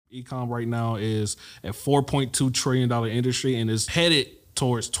E-com right now is a $4.2 trillion industry and is headed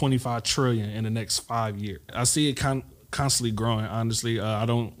towards $25 trillion in the next 5 years. I see it constantly growing, honestly. I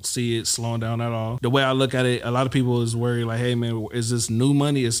don't see it slowing down at all. The way I look at it, a lot of people is worried like, hey man, is this new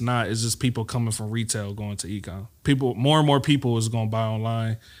money? It's not. It's just people coming from retail going to e-com. More and more people is going to buy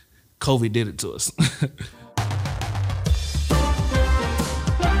online. COVID did it to us.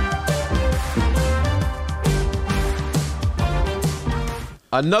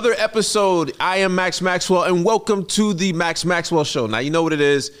 Another episode. I am Max Maxwell, and welcome to the Max Maxwell Show. Now, you know what it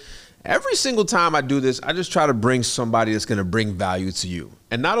is. Every single time I do this, I just try to bring somebody that's going to bring value to you.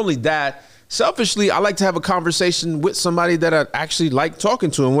 And not only that, selfishly, I like to have a conversation with somebody that I actually like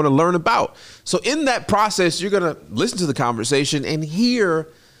talking to and want to learn about. So in that process, you're going to listen to the conversation and hear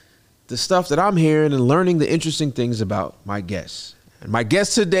the stuff that I'm hearing and learning the interesting things about my guests. And my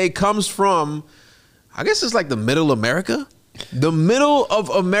guest today comes from, I guess it's like the middle America. The middle of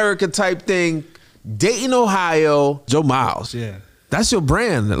America type thing, Dayton, Ohio, Joe Miles. Yeah. That's your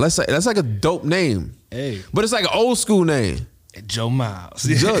brand. That's like a dope name. Hey. But it's like an old school name. Joe Miles.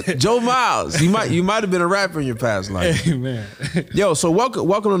 Joe Miles. You might have been a rapper in your past life. Hey, man. Yo, so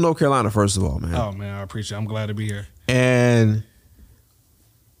welcome to North Carolina, first of all, man. Oh, man, I appreciate it. I'm glad to be here. And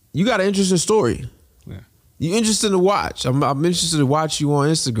you got an interesting story. Yeah. You're interested to watch. I'm interested to watch you on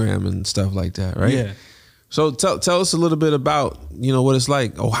Instagram and stuff like that, right? Yeah. So tell us a little bit about, what it's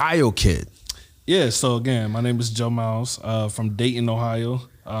like, Ohio kid. Yeah, so again, my name is Joe Miles from Dayton, Ohio.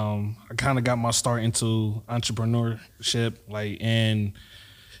 I kind of got my start into entrepreneurship, like in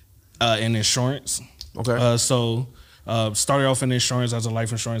insurance. Okay. Started off in insurance as a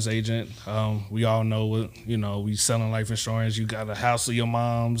life insurance agent. We all know what, we selling life insurance. You got to hassle your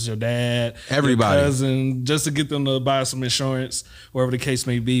moms, your dad, everybody, your cousin, just to get them to buy some insurance, wherever the case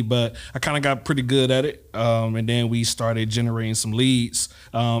may be. But I kind of got pretty good at it. And then we started generating some leads.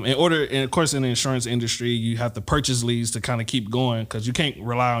 And of course, in the insurance industry, you have to purchase leads to kind of keep going because you can't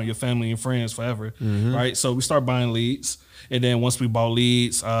rely on your family and friends forever, right? So we start buying leads. And then once we bought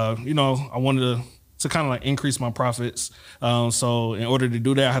leads, I wanted to kind of like increase my profits. So in order to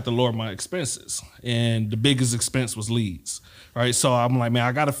do that, I had to lower my expenses. And the biggest expense was leads, right? So I'm like, man,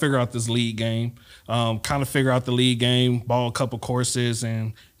 I got to figure out this lead game. Kind of figure out the lead game, bought a couple courses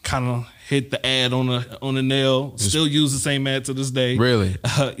and kind of hit the ad on the nail. Still use the same ad to this day. Really?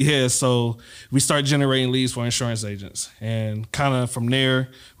 Yeah, so we started generating leads for insurance agents. And kind of from there,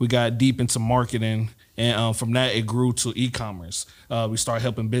 we got deep into marketing. And from that, it grew to e-commerce. We started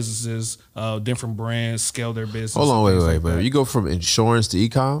helping businesses, different brands, scale their business. Hold on, wait. You go from insurance to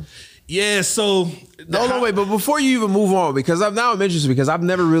e-com? Yeah, so... No, wait, but before you even move on, because I'm interested because I've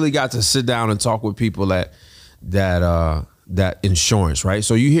never really got to sit down and talk with people that insurance, right?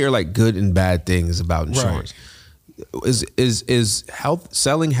 So you hear like good and bad things about insurance. Right. Is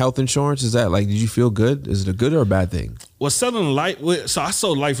selling health insurance, is that like, did you feel good? Is it a good or a bad thing? Well, selling so I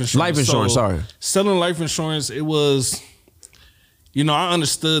sold life insurance. Life insurance, sorry. Selling life insurance, it was, I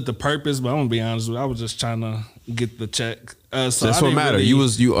understood the purpose, but I'm gonna be honest with you, I was just trying to get the check. So that's what mattered. Really,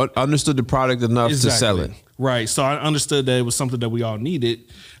 you understood the product enough to sell it. Right. So I understood that it was something that we all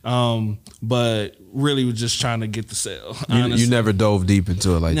needed, but really was just trying to get the sale. You never dove deep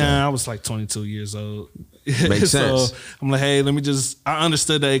into it like that? Nah, I was like 22 years old. Makes sense. So I'm like, hey, I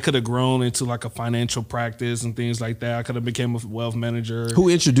understood that it could have grown into like a financial practice and things like that. I could have became a wealth manager. Who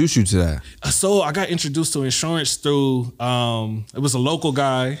introduced you to that? So I got introduced to insurance through, it was a local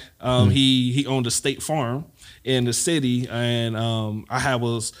guy. He owned a state farm in the city, and I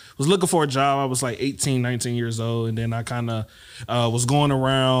was looking for a job. I was like 18, 19 years old, and then I kind of was going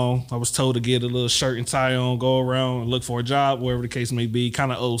around. I was told to get a little shirt and tie on, go around and look for a job, wherever the case may be,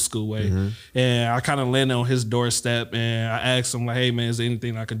 kind of old school way. And I kind of landed on his doorstep, and I asked him like, hey man, is there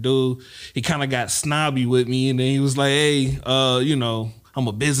anything I could do? He kind of got snobby with me, and then he was like, hey, I'm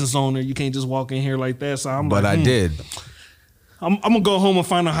a business owner. You can't just walk in here like that. So I did. I'm going to go home and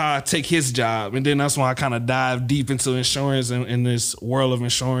find out how I take his job. And then that's when I kind of dive deep into insurance and in this world of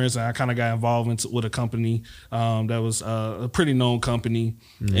insurance. And I kind of got involved with a company that was a pretty known company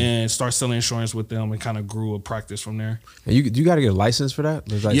and start selling insurance with them and kind of grew a practice from there. And you got to get a license for that?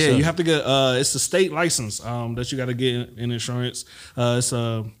 Yeah, you have to get, it's a state license that you got to get in insurance. It's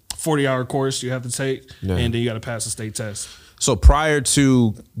a 40-hour course you have to take, and then you got to pass a state test. So prior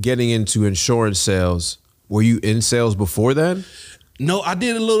to getting into insurance sales, were you in sales before then? No, I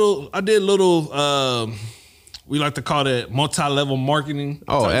did a little we like to call that multi-level marketing.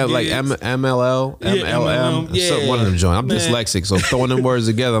 Oh, like MLL, MLM, yeah. One of them joints. I'm dyslexic, so throwing them words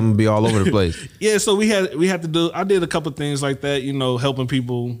together, I'm gonna be all over the place. Yeah, so we had to do. I did a couple things like that, you know, helping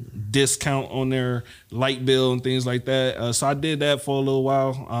people discount on their light bill and things like that. So I did that for a little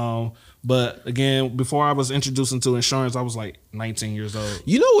while. But again, before I was introduced into insurance, I was like 19 years old.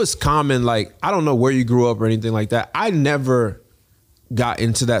 You know what's common? Like, I don't know where you grew up or anything like that. I never got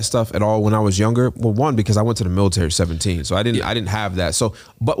into that stuff at all when I was younger. Well, one, because I went to the military at 17, so I didn't have that. So,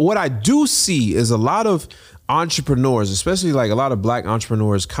 but what I do see is a lot of entrepreneurs, especially like a lot of black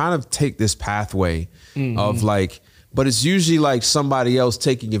entrepreneurs, kind of take this pathway of like, but it's usually like somebody else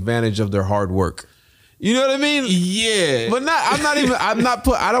taking advantage of their hard work. You know what I mean? Yeah. But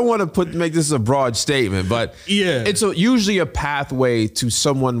I don't want to make this a broad statement, but yeah, it's usually a pathway to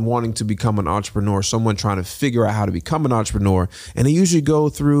someone wanting to become an entrepreneur, someone trying to figure out how to become an entrepreneur. And they usually go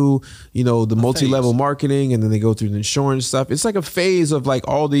through, you know, the multi-level marketing, and then they go through the insurance stuff. It's like a phase of like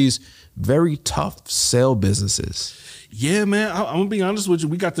all these very tough sale businesses. Yeah, man, I'm gonna be honest with you.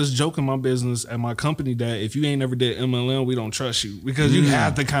 We got this joke in my business at my company that if you ain't never did MLM, we don't trust you, because you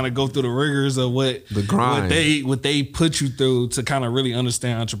have to kind of go through the rigors of what they put you through to kind of really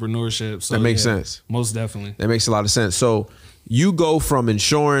understand entrepreneurship. So that makes sense. Most definitely. That makes a lot of sense. So you go from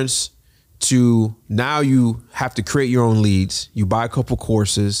insurance to now you have to create your own leads. You buy a couple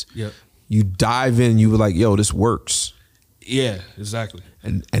courses. Yep. You dive in. You were like, yo, this works. Yeah, exactly.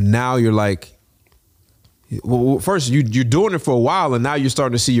 And now you're like, well, first you're doing it for a while, and now you're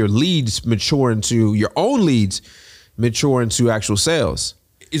starting to see your leads mature into your own leads, mature into actual sales.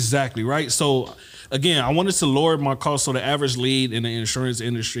 Exactly, right? So again, I wanted to lower my cost. So the average lead in the insurance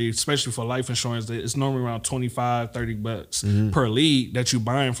industry, especially for life insurance, it's normally around $25-$30 per lead that you're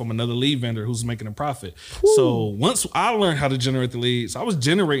buying from another lead vendor who's making a profit. Woo. So once I learned how to generate the leads, I was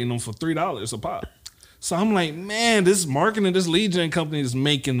generating them for $3 a pop. So I'm like, man, this marketing, this lead gen company is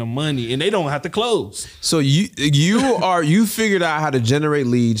making the money, and they don't have to close. So you figured out how to generate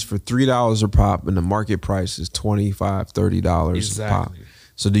leads for $3 a pop, and the market price is $25-$30 a pop.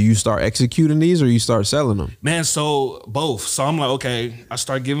 So do you start executing these, or you start selling them? Man, so both. So I'm like, okay, I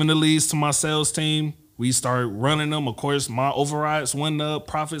start giving the leads to my sales team. We start running them. Of course, my overrides went up,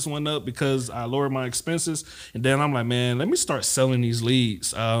 profits went up because I lowered my expenses. And then I'm like, man, let me start selling these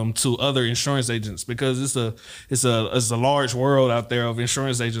leads to other insurance agents, because it's a large world out there of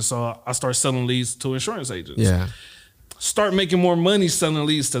insurance agents. So I start selling leads to insurance agents. Yeah. Start making more money selling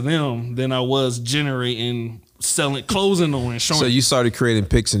leads to them than I was generating closing on insurance. So you started creating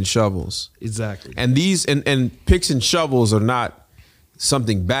picks and shovels. Exactly. And these and picks and shovels are not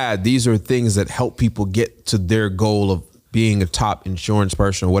something bad. These are things that help people get to their goal of being a top insurance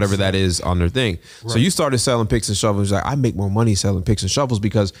person or whatever that is on their thing. Right. So you started selling picks and shovels. Like, I make more money selling picks and shovels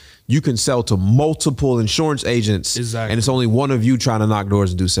because you can sell to multiple insurance agents. Exactly. And it's only one of you trying to knock doors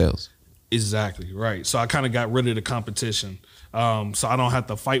and do sales. Exactly, right. So I kind of got rid of the competition. So I don't have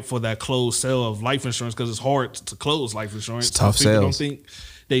to fight for that closed sale of life insurance, because it's hard to close life insurance. It's tough People sales. don't think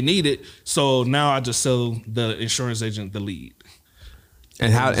they need it. So now I just sell the insurance agent the lead.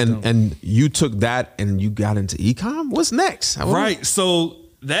 And how and you took that and you got into e-com? What's next? Right. So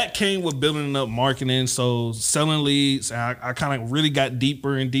that came with building up marketing. So selling leads. I kind of really got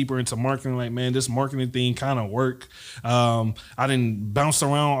deeper and deeper into marketing. Like, man, this marketing thing kind of worked. I didn't bounce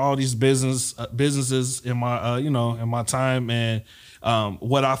around all these businesses in my in my time, and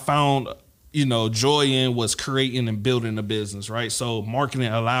what I found joy in was creating and building a business, right? So marketing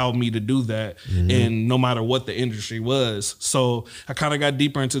allowed me to do that, and no matter what the industry was. So I kind of got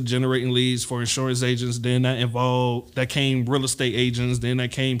deeper into generating leads for insurance agents. Then that came real estate agents. Then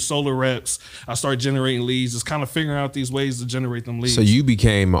that came solar reps. I started generating leads, just kind of figuring out these ways to generate them leads. So you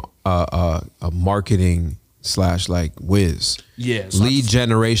became a marketing / like whiz. Yeah. So lead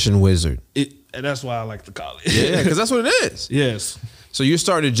generation wizard. That's why I like to call it. Yeah, because that's what it is. Yes. So you're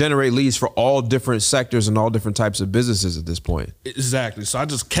starting to generate leads for all different sectors and all different types of businesses at this point. Exactly. So I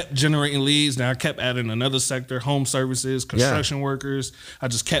just kept generating leads. Now I kept adding another sector, home services, construction workers. I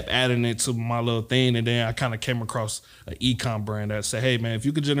just kept adding it to my little thing. And then I kind of came across an e-com brand that said, hey, man, if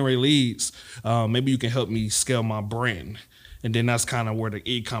you could generate leads, maybe you can help me scale my brand. And then that's kind of where the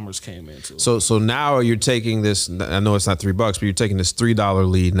e-commerce came into. So now you're taking this, I know it's not $3, but you're taking this $3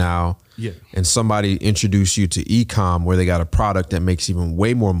 lead now. Yeah. And somebody introduced you to e-com where they got a product that makes even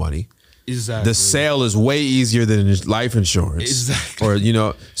way more money. Exactly. The sale is way easier than life insurance. Exactly. Or, you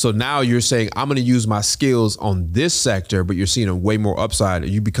know, so now you're saying, I'm going to use my skills on this sector, but you're seeing a way more upside.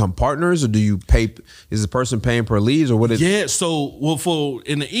 You become partners, or do you pay? Is the person paying per leads, or what is? Yeah. So, well, for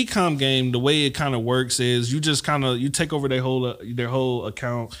in the e-com game, the way it kind of works is you just you take over their whole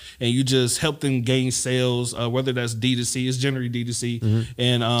account, and you just help them gain sales. Whether that's D2C, it's generally D2C,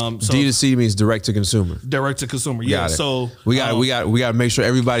 and so D2C means direct to consumer. Direct to consumer. Yeah. So we got to make sure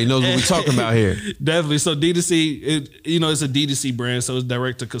everybody knows what we're talking about here. Definitely. So D2C, it's a D2C brand, so it's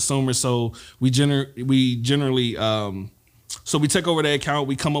direct to consumer. So we generally so we take over the account.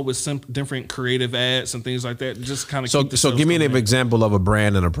 We come up with some different creative ads and things like that. Just kind of so give me an example of a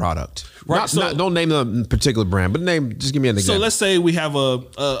brand and a product. Right. Don't name a particular brand, but just give me an example. So let's say we have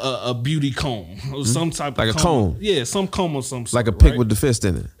a beauty comb, or some type like of a comb. Yeah, some comb or some sort, like a pick right? with the fist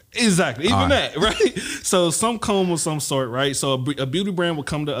in it. Exactly. Even that, right? So some comb of some sort, right? So a beauty brand will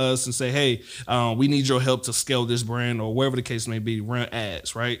come to us and say, hey, we need your help to scale this brand, or wherever the case may be, run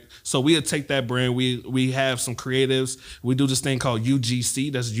ads, right? So we'll take that brand. We have some creatives. We do this thing called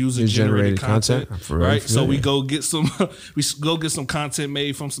UGC, that's user generated content, right? So we go get some content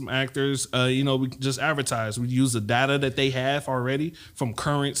made from some actors. We just advertise. We use the data that they have already from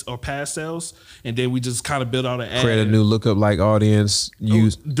current or past sales, and then we just kind of build out an ad. Create a new lookup like audience.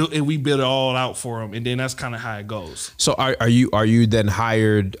 And we build it all out for them, and then that's kind of how it goes. So are you then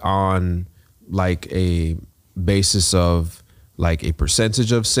hired on like a basis of like a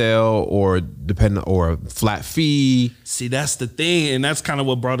percentage of sale, or a flat fee? See, that's the thing, and that's kind of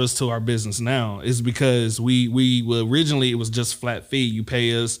what brought us to our business now, is because we originally it was just flat fee. You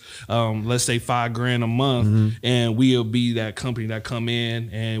pay us, let's say $5,000 a month, and we'll be that company that come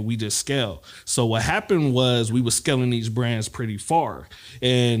in and we just scale. So what happened was we were scaling these brands pretty far,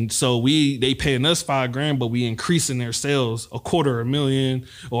 and so they paying us $5,000, but we increasing their sales $250,000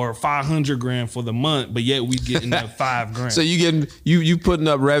 or $500,000 for the month, but yet we getting that $5,000. So you putting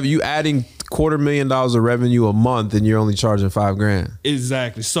up revenue, you adding $250,000 of revenue a month, and you're only charging $5,000.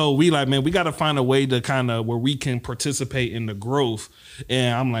 Exactly. So we got to find a way to kind of where we can participate in the growth.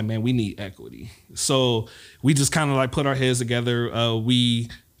 And I'm like, man, we need equity. So we just kind of like put our heads together.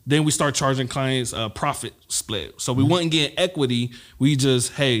 Then we start charging clients a profit split. So we wouldn't get equity. We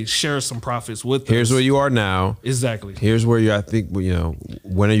just, share some profits with us. Here's where you are now. Exactly. Here's where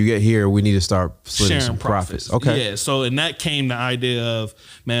when you get here, we need to start splitting some profits. Okay. Yeah. So and that came the idea of,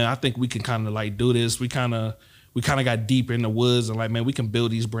 man, I think we can kind of like do this. We kind of got deep in the woods and like, man, we can build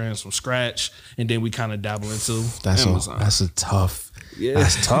these brands from scratch, and then we kind of dabble into Amazon. That's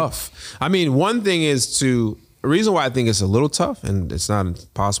tough. I mean, one thing is the reason why I think it's a little tough, and it's not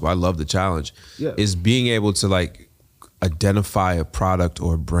impossible, I love the challenge, is being able to like identify a product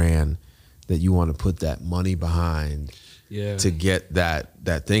or a brand that you want to put that money behind to get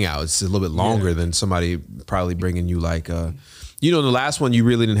that thing out. It's a little bit longer than somebody probably bringing you like, the last one you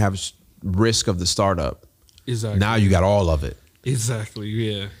really didn't have risk of the startup. Exactly. Now you got all of it. Exactly,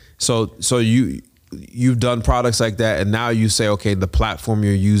 yeah. So you've done products like that, and now you say, okay, the platform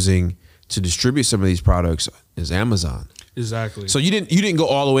you're using to distribute some of these products is Amazon. Exactly. So you didn't go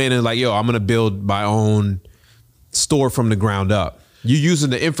all the way in and like, yo, I'm gonna build my own store from the ground up. You're using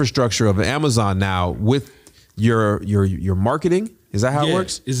the infrastructure of Amazon now with your marketing. Is that how it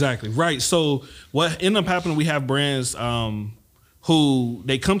works? Exactly. Right. So what ended up happening, we have brands who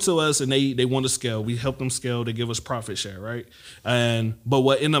they come to us and they want to scale. We help them scale. They give us profit share, right? But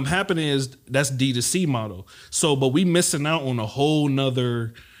what ended up happening is that's D2C model. So, but we missing out on a whole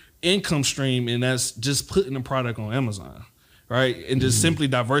nother income stream, and that's just putting the product on Amazon, right? And just simply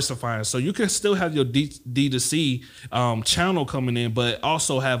diversifying. So you can still have your D2C channel coming in, but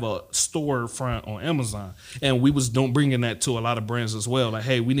also have a store front on Amazon. And we was bringing that to a lot of brands as well. Like,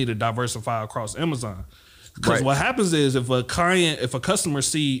 hey, we need to diversify across Amazon. Because what happens is if a customer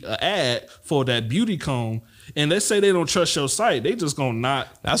see an ad for that beauty comb, and let's say they don't trust your site, they just gonna not.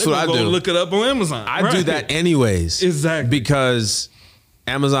 That's what I do. Look it up on Amazon. I do that anyways. Exactly. Because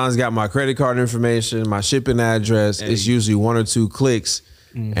Amazon's got my credit card information, my shipping address. It's usually 1 or 2 clicks,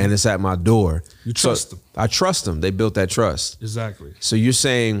 and it's at my door. You trust them. I trust them. They built that trust. Exactly. So you're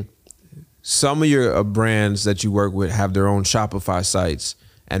saying some of your brands that you work with have their own Shopify sites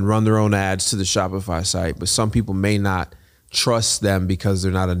and run their own ads to the Shopify site, but some people may not trust them because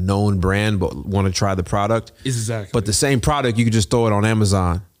they're not a known brand but want to try the product. Exactly. But the same product, you could just throw it on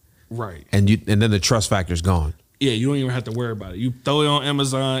Amazon. Right. And then the trust factor's gone. Yeah, you don't even have to worry about it. You throw it on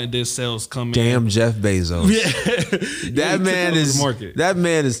Amazon and then sales come in. Damn Jeff Bezos. Yeah. That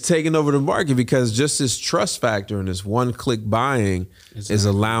man is taking over the market because just this trust factor and this one-click buying is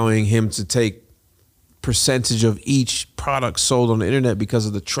allowing him to take percentage of each product sold on the internet because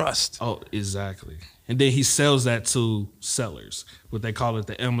of the trust. Oh, exactly. And then he sells that to sellers, what they call it,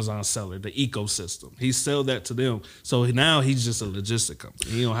 the Amazon seller, the ecosystem. He sells that to them. So now he's just a logistic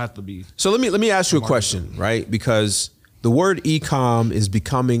company. He don't have to be. So let me ask you a question, right? Because the word e-com is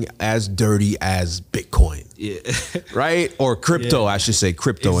becoming as dirty as Bitcoin. Yeah. Right? Or crypto, I should say,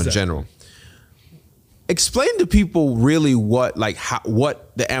 crypto in general. Explain to people really what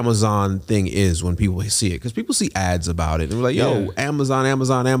the Amazon thing is when people see it, because people see ads about it and they're like, yo, Amazon,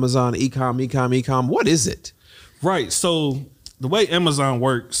 e-com. What is it? Right. So the way Amazon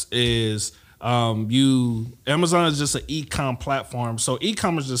works is Amazon is just an e-com platform. So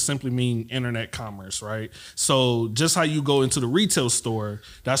e-commerce just simply mean internet commerce, right? So just how you go into the retail store,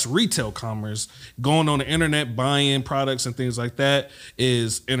 that's retail commerce. Going on the internet, buying products and things like that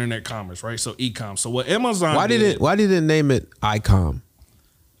is internet commerce, right? So e-com. So what Amazon why did it name it ICOM?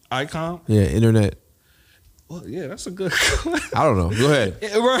 ICOM? Yeah, internet. Well, yeah, that's a good I don't know. Go ahead.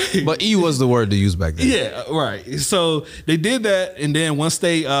 Right. But E was the word to use back then. Yeah, right. So they did that, and then once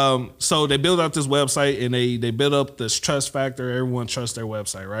they so they built out this website and they built up this trust factor. Everyone trusts their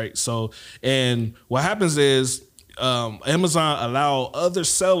website, right? So, and what happens is Amazon allow other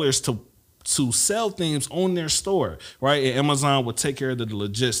sellers to sell things on their store, right? And Amazon would take care of the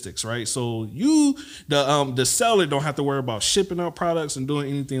logistics, right? So the seller don't have to worry about shipping out products and doing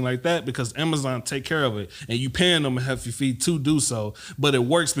anything like that because Amazon take care of it, and you paying them a hefty fee to do so. But it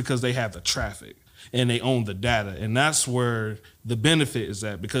works because they have the traffic and they own the data, and that's where the benefit is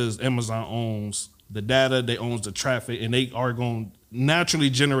at, because Amazon owns the data, they owns the traffic, and they are going to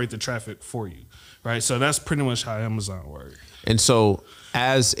naturally generate the traffic for you, right? So that's pretty much how Amazon works. And so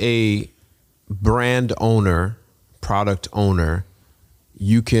as a brand owner, product owner,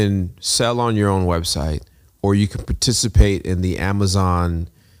 you can sell on your own website, or you can participate in the Amazon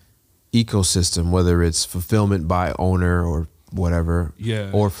ecosystem, whether it's fulfillment by owner or whatever,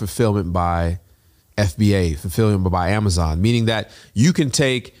 or fulfillment by FBA, fulfillment by Amazon, meaning that you can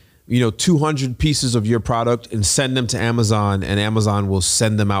take 200 pieces of your product and send them to Amazon, and Amazon will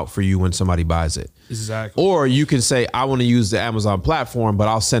send them out for you when somebody buys it. Exactly. Or you can say, I want to use the Amazon platform, but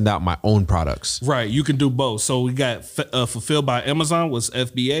I'll send out my own products. Right. You can do both. So we got fulfilled by Amazon was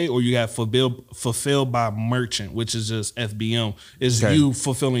FBA, or you got fulfilled by merchant, which is just FBM. Is you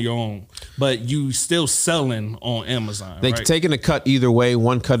fulfilling your own, but you still selling on Amazon. They're taking a cut either way.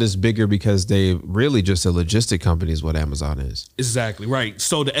 One cut is bigger because they really just a logistic company is what Amazon is. Exactly. Right.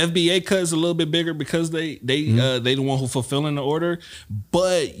 So the FBA cut is a little bit bigger because they the one who fulfilling the order,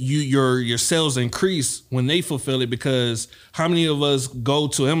 but your sales increase when they fulfill it, because how many of us go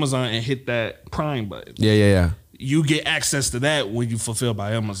to Amazon and hit that Prime button? Yeah. You get access to that when you fulfill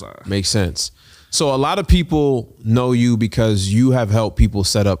by Amazon. Makes sense. So a lot of people know you because you have helped people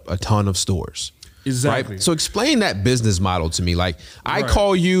set up a ton of stores. Exactly. Right? So explain that business model to me. Like I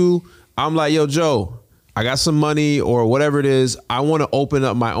call you, I'm like, yo, Joe, I got some money or whatever it is. I want to open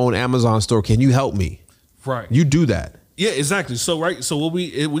up my own Amazon store. Can you help me? Right. You do that. Yeah, exactly. So what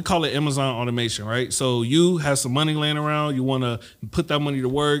we call it Amazon automation, right? So you have some money laying around, you want to put that money to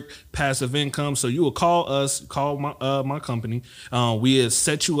work, passive income. So you will call us, call my company. We'll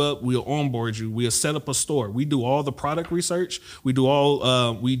set you up, we'll onboard you, we'll set up a store. We do all the product research, we do all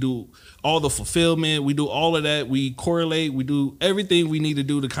the fulfillment, we do all of that. We correlate, we do everything we need to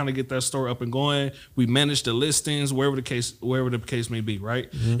do to kind of get that store up and going. We manage the listings, wherever the case may be,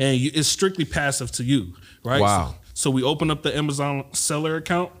 right? Mm-hmm. And it's strictly passive to you, right? Wow. So we open up the Amazon seller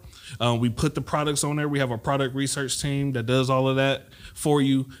account. We put the products on there. We have a product research team that does all of that for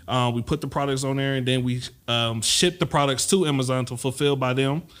you. We put the products on there, and then we ship the products to Amazon to fulfill by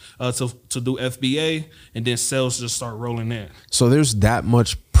them, to do FBA, and then sales just start rolling in. So there's that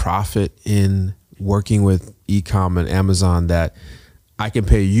much profit in working with e-com and Amazon that I can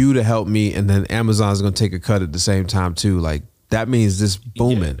pay you to help me, and then Amazon's going to take a cut at the same time too. Like that means this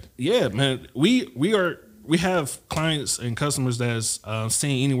booming. Yeah, man. We have clients and customers that's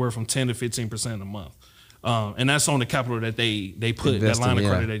seeing anywhere from 10 to 15% a month. And that's on the capital that they put, that line of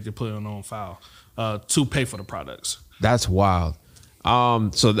credit they put on file to pay for the products. That's wild.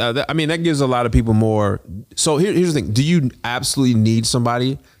 So that gives a lot of people more. So here's the thing. Do you absolutely need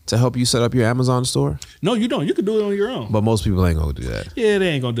somebody to help you set up your Amazon store? No, you don't. You can do it on your own. But most people ain't gonna do that. Yeah, they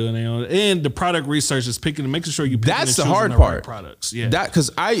ain't gonna do it on their own. And the product research is making sure you pick that's the hard part. Right products. Yeah. That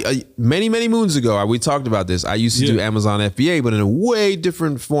because I many moons ago we talked about this. I used to do Amazon FBA, but in a way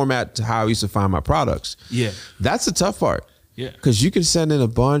different format to how I used to find my products. Yeah. That's the tough part. Yeah. Because you can send in a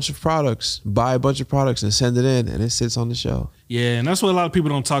bunch of products, buy a bunch of products and send it in, and it sits on the shelf. Yeah, and that's what a lot of people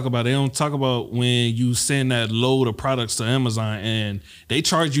don't talk about. They don't talk about when you send that load of products to Amazon and they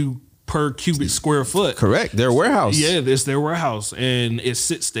charge you per cubic square foot. Correct. Their warehouse. Yeah, it's their warehouse, and it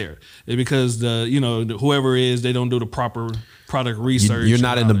sits there because whoever is, they don't do the proper product research. You're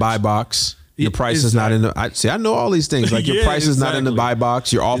not in the buy box. Your price is not in the. I know all these things. Like your price is not in the buy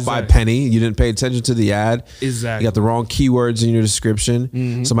box. You're off by a penny. You didn't pay attention to the ad. Exactly. You got the wrong keywords in your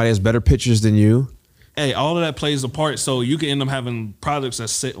description. Somebody has better pictures than you. Hey, all of that plays a part, so you can end up having products that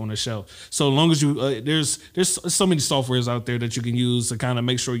sit on the shelf. So as long as you, there's so many softwares out there that you can use to kind of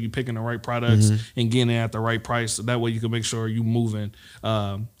make sure you're picking the right products and getting it at the right price. So that way you can make sure you're moving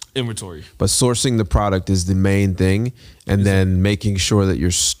inventory. But sourcing the product is the main thing, and then making sure that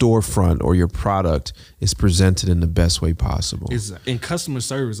your storefront or your product is presented in the best way possible. In customer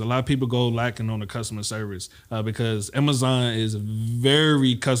service, a lot of people go lacking on the customer service because Amazon is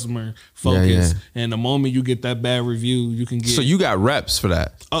very customer focused, and the moment you get that bad review, you can get. So you got reps for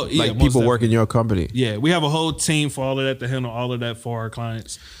that? Oh yeah, like people work in your company. Yeah, we have a whole team for all of that to handle all of that for our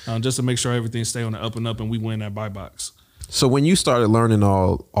clients, just to make sure everything stay on the up and up, and we win that buy box. So when you started learning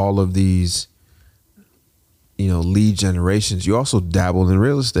all of these, lead generations, you also dabbled in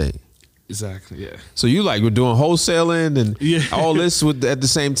real estate. Exactly. Yeah. So you were doing wholesaling and all this at the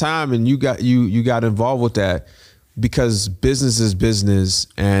same time, and you got involved with that because business is business,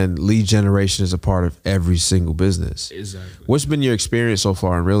 and lead generation is a part of every single business. Exactly. What's been your experience so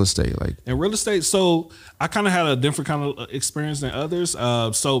far in real estate? In real estate, so I kind of had a different kind of experience than others.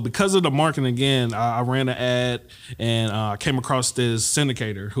 So because of the marketing, again, I ran an ad, and I came across this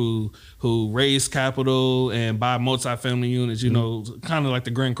syndicator who raised capital and buy multifamily units, kind of like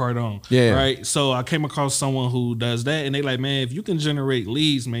the Grant Cardone. Yeah. Right. So I came across someone who does that, and they like, man, if you can generate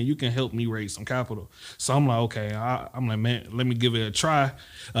leads, man, you can help me raise some capital. So I'm like, okay, I'm like, man, let me give it a try.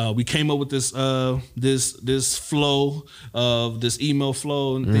 We came up with this this flow of this email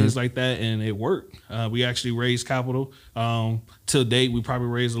flow and things like that, and it worked. We actually raised capital. Till date, we probably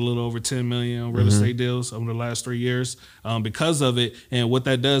raised a little over 10 million on real estate deals over the last 3 years because of it. And what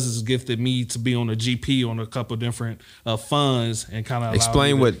that does is gifted me to be on a GP on a couple different funds and kind of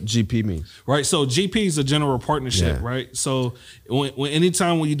explain what GP means. Right. So GP is a general partnership, right? So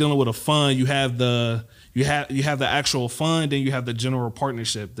anytime when you're dealing with a fund, you have the actual fund, and you have the general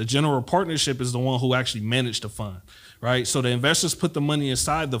partnership. The general partnership is the one who actually managed the fund, right? So the investors put the money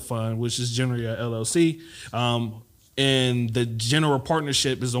inside the fund, which is generally a LLC, and the general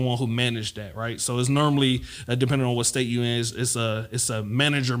partnership is the one who managed that, right? So it's normally, depending on what state you in, it's a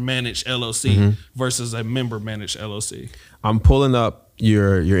manager managed LLC versus a member managed LLC. I'm pulling up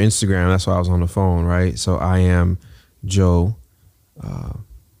your Instagram. That's why I was on the phone, right? So I am Joe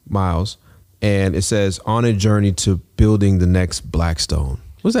Miles. And it says, on a journey to building the next Blackstone.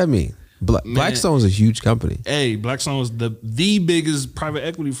 What does that mean? Blackstone is a huge company. Hey, Blackstone is the biggest private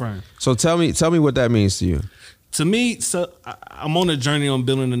equity firm. So tell me what that means to you. To me, so I'm on a journey on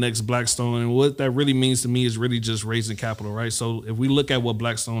building the next Blackstone, and what that really means to me is really just raising capital, right? So if we look at what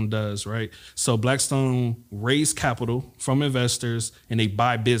Blackstone does, right? So Blackstone raise capital from investors, and they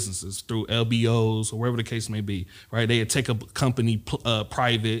buy businesses through LBOs or wherever the case may be, right? They take a company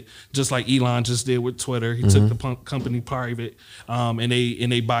private, just like Elon just did with Twitter. He took the company private, and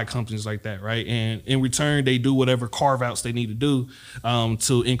they buy companies like that, right? And in return, they do whatever carve outs they need to do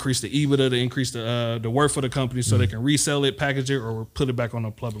to increase the EBITDA, to increase the worth of the company, so they can resell it, package it, or put it back on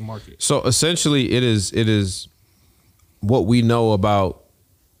the public market. So essentially, it is what we know about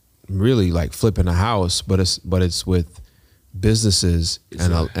really like flipping a house, but it's with businesses,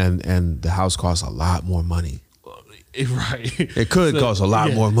 and the house costs a lot more money. Right. It could cost a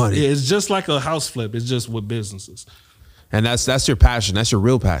lot more money. Yeah, it's just like a house flip. It's just with businesses. And that's your passion. That's your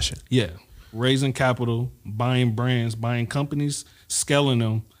real passion. Yeah. Raising capital, buying brands, buying companies, scaling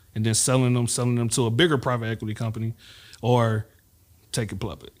them, and then selling them to a bigger private equity company, or take it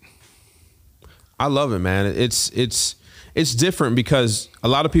public. I love it, man. It's different because a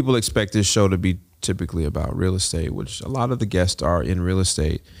lot of people expect this show to be typically about real estate, which a lot of the guests are in real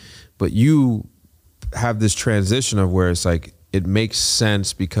estate. But you have this transition of where it's like, it makes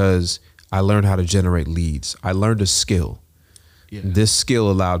sense because I learned how to generate leads. I learned a skill. Yeah. This skill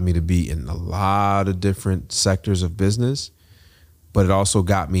allowed me to be in a lot of different sectors of business, but it also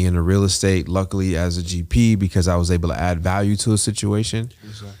got me into real estate, luckily as a GP, because I was able to add value to a situation.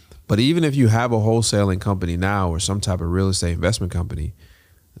 Exactly. But even if you have a wholesaling company now or some type of real estate investment company,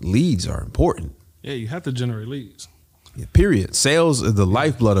 leads are important. Yeah, you have to generate leads. Yeah, period. Sales is the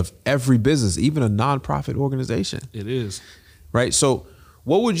lifeblood of every business, even a nonprofit organization. It is. Right? So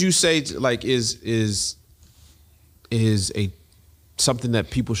what would you say is something that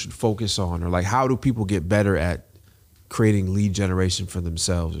people should focus on, or like how do people get better at creating lead generation for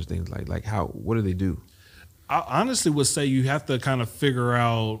themselves, or things like what do they do? I honestly would say you have to kind of figure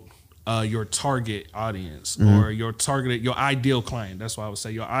out your target audience or your ideal client. That's why I would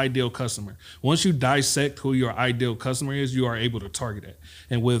say your ideal customer. Once you dissect who your ideal customer is, you are able to target it.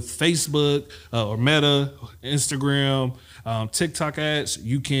 And with Facebook or Meta, Instagram, TikTok ads,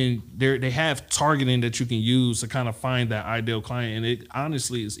 they have targeting that you can use to kind of find that ideal client. And it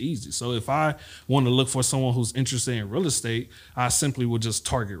honestly is easy. So if I want to look for someone who's interested in real estate, I simply would just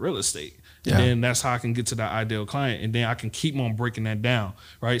target real estate. And then that's how I can get to that ideal client, and then I can keep on breaking that down,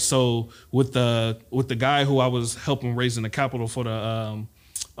 right? So with the guy who I was helping raising the capital for the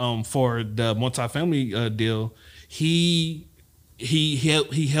multifamily deal, he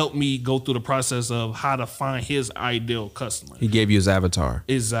helped me go through the process of how to find his ideal customer. He gave you his avatar.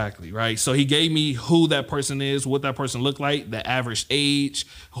 Exactly, right? So he gave me who that person is, what that person looked like, the average age,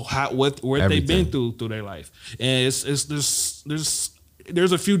 where they've been through their life, and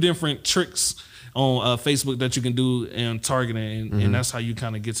there's a few different tricks on Facebook that you can do in targeting, and that's how you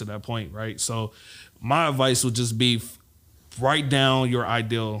kind of get to that point, right? So my advice would just be write down your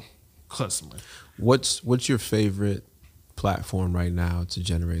ideal customer. What's your favorite platform right now to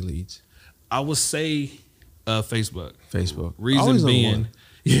generate leads? I would say Facebook. Reason being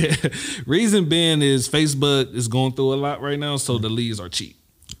is Facebook is going through a lot right now, so the leads are cheap.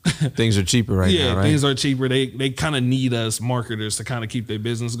 Things are cheaper now, right? Yeah, things are cheaper. They kind of need us marketers to kind of keep their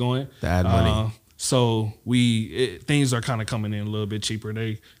business going. To add money. So things are kind of coming in a little bit cheaper.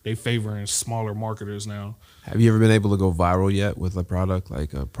 They favoring smaller marketers now. Have you ever been able to go viral yet with a product,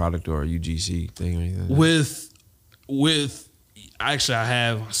 like a product or a UGC thing or anything? Actually, I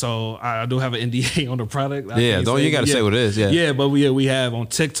have. So I do have an NDA on the product. You got to say what it is. Yeah, but we have on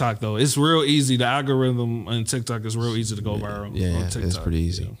TikTok though. It's real easy. The algorithm on TikTok is real easy to go viral. On TikTok. It's pretty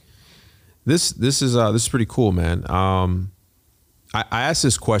easy. Yeah. This is pretty cool, man. I ask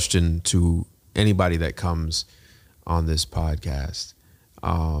this question to anybody that comes on this podcast,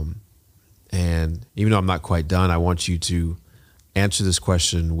 and even though I'm not quite done, I want you to answer this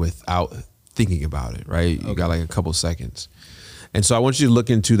question without thinking about it. Right? You got like a couple seconds. And so I want you to look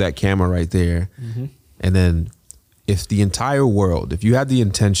into that camera right there. And then if you had the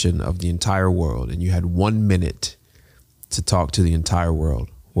intention of the entire world and you had 1 minute to talk to the entire world,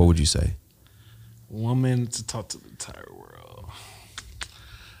 what would you say? 1 minute to talk to the entire world.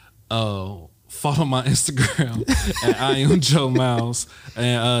 Follow my Instagram at I am Joe Miles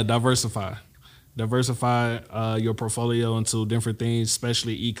and diversify your portfolio into different things,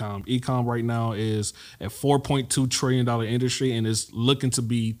 especially e-com. E-com right now is a $4.2 trillion industry and is looking to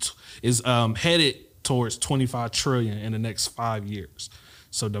be headed towards $25 trillion in the next 5 years.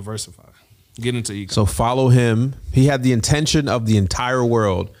 So diversify. Get into e-com. So follow him. He had the intention of the entire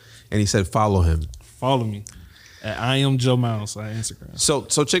world, and he said follow him. Follow me at I am Joe Miles on Instagram. So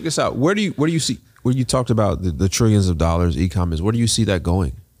check this out. Where do you see? Where you talked about the trillions of dollars e-com is? Where do you see that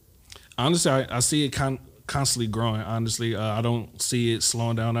going? Honestly, I see it constantly growing. Honestly, I don't see it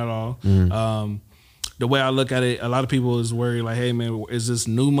slowing down at all. The way I look at it, a lot of people is worried like, hey, man, is this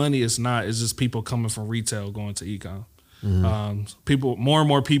new money? It's not. It's just people coming from retail going to e-com. More and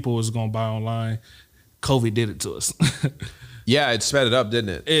more people is going to buy online. COVID did it to us. Yeah, it sped it up,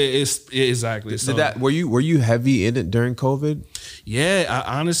 didn't it? Exactly. Were you heavy in it during COVID? Yeah,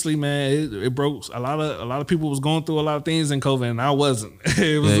 honestly, man, it broke. A lot of people was going through a lot of things in COVID, and I wasn't.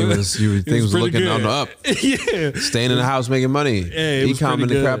 Things was looking on the up. Yeah, staying in the house making money. Yeah, e-com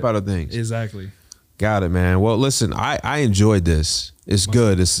the crap out of things. Exactly. Got it, man. Well, listen, I enjoyed this. It's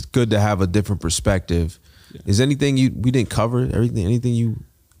good. It's good to have a different perspective. Yeah. Is anything we didn't cover? Anything you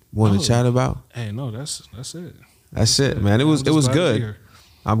want to chat about? Hey, no, that's it. That's it, man. It was good.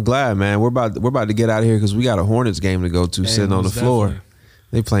 I'm glad, man. We're about to get out of here because we got a Hornets game to go to, sitting on the floor. Definitely.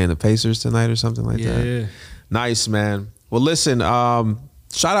 They playing the Pacers tonight or something like that. Yeah. Nice, man. Well, listen,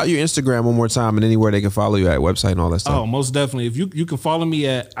 shout out your Instagram one more time and anywhere they can follow you at, website and all that stuff. Oh, most definitely. If you can follow me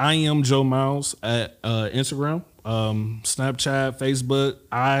at I am Joe Miles at Instagram, Snapchat, Facebook,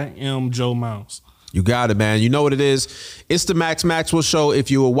 I am Joe Miles. You got it, man. You know what it is. It's the Max Maxwell Show.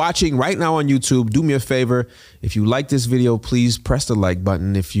 If you are watching right now on YouTube, do me a favor. If you like this video, please press the like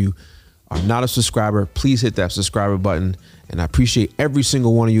button. If you are not a subscriber, please hit that subscriber button. And I appreciate every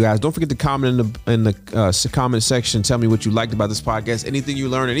single one of you guys. Don't forget to comment in the comment section. Tell me what you liked about this podcast, anything you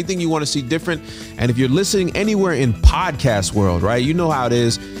learned, anything you want to see different. And if you're listening anywhere in podcast world, right, you know how it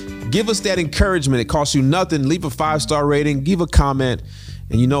is. Give us that encouragement. It costs you nothing. Leave a 5-star rating. Give a comment.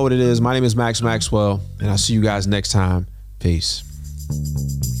 And you know what it is. My name is Max Maxwell, and I'll see you guys next time. Peace.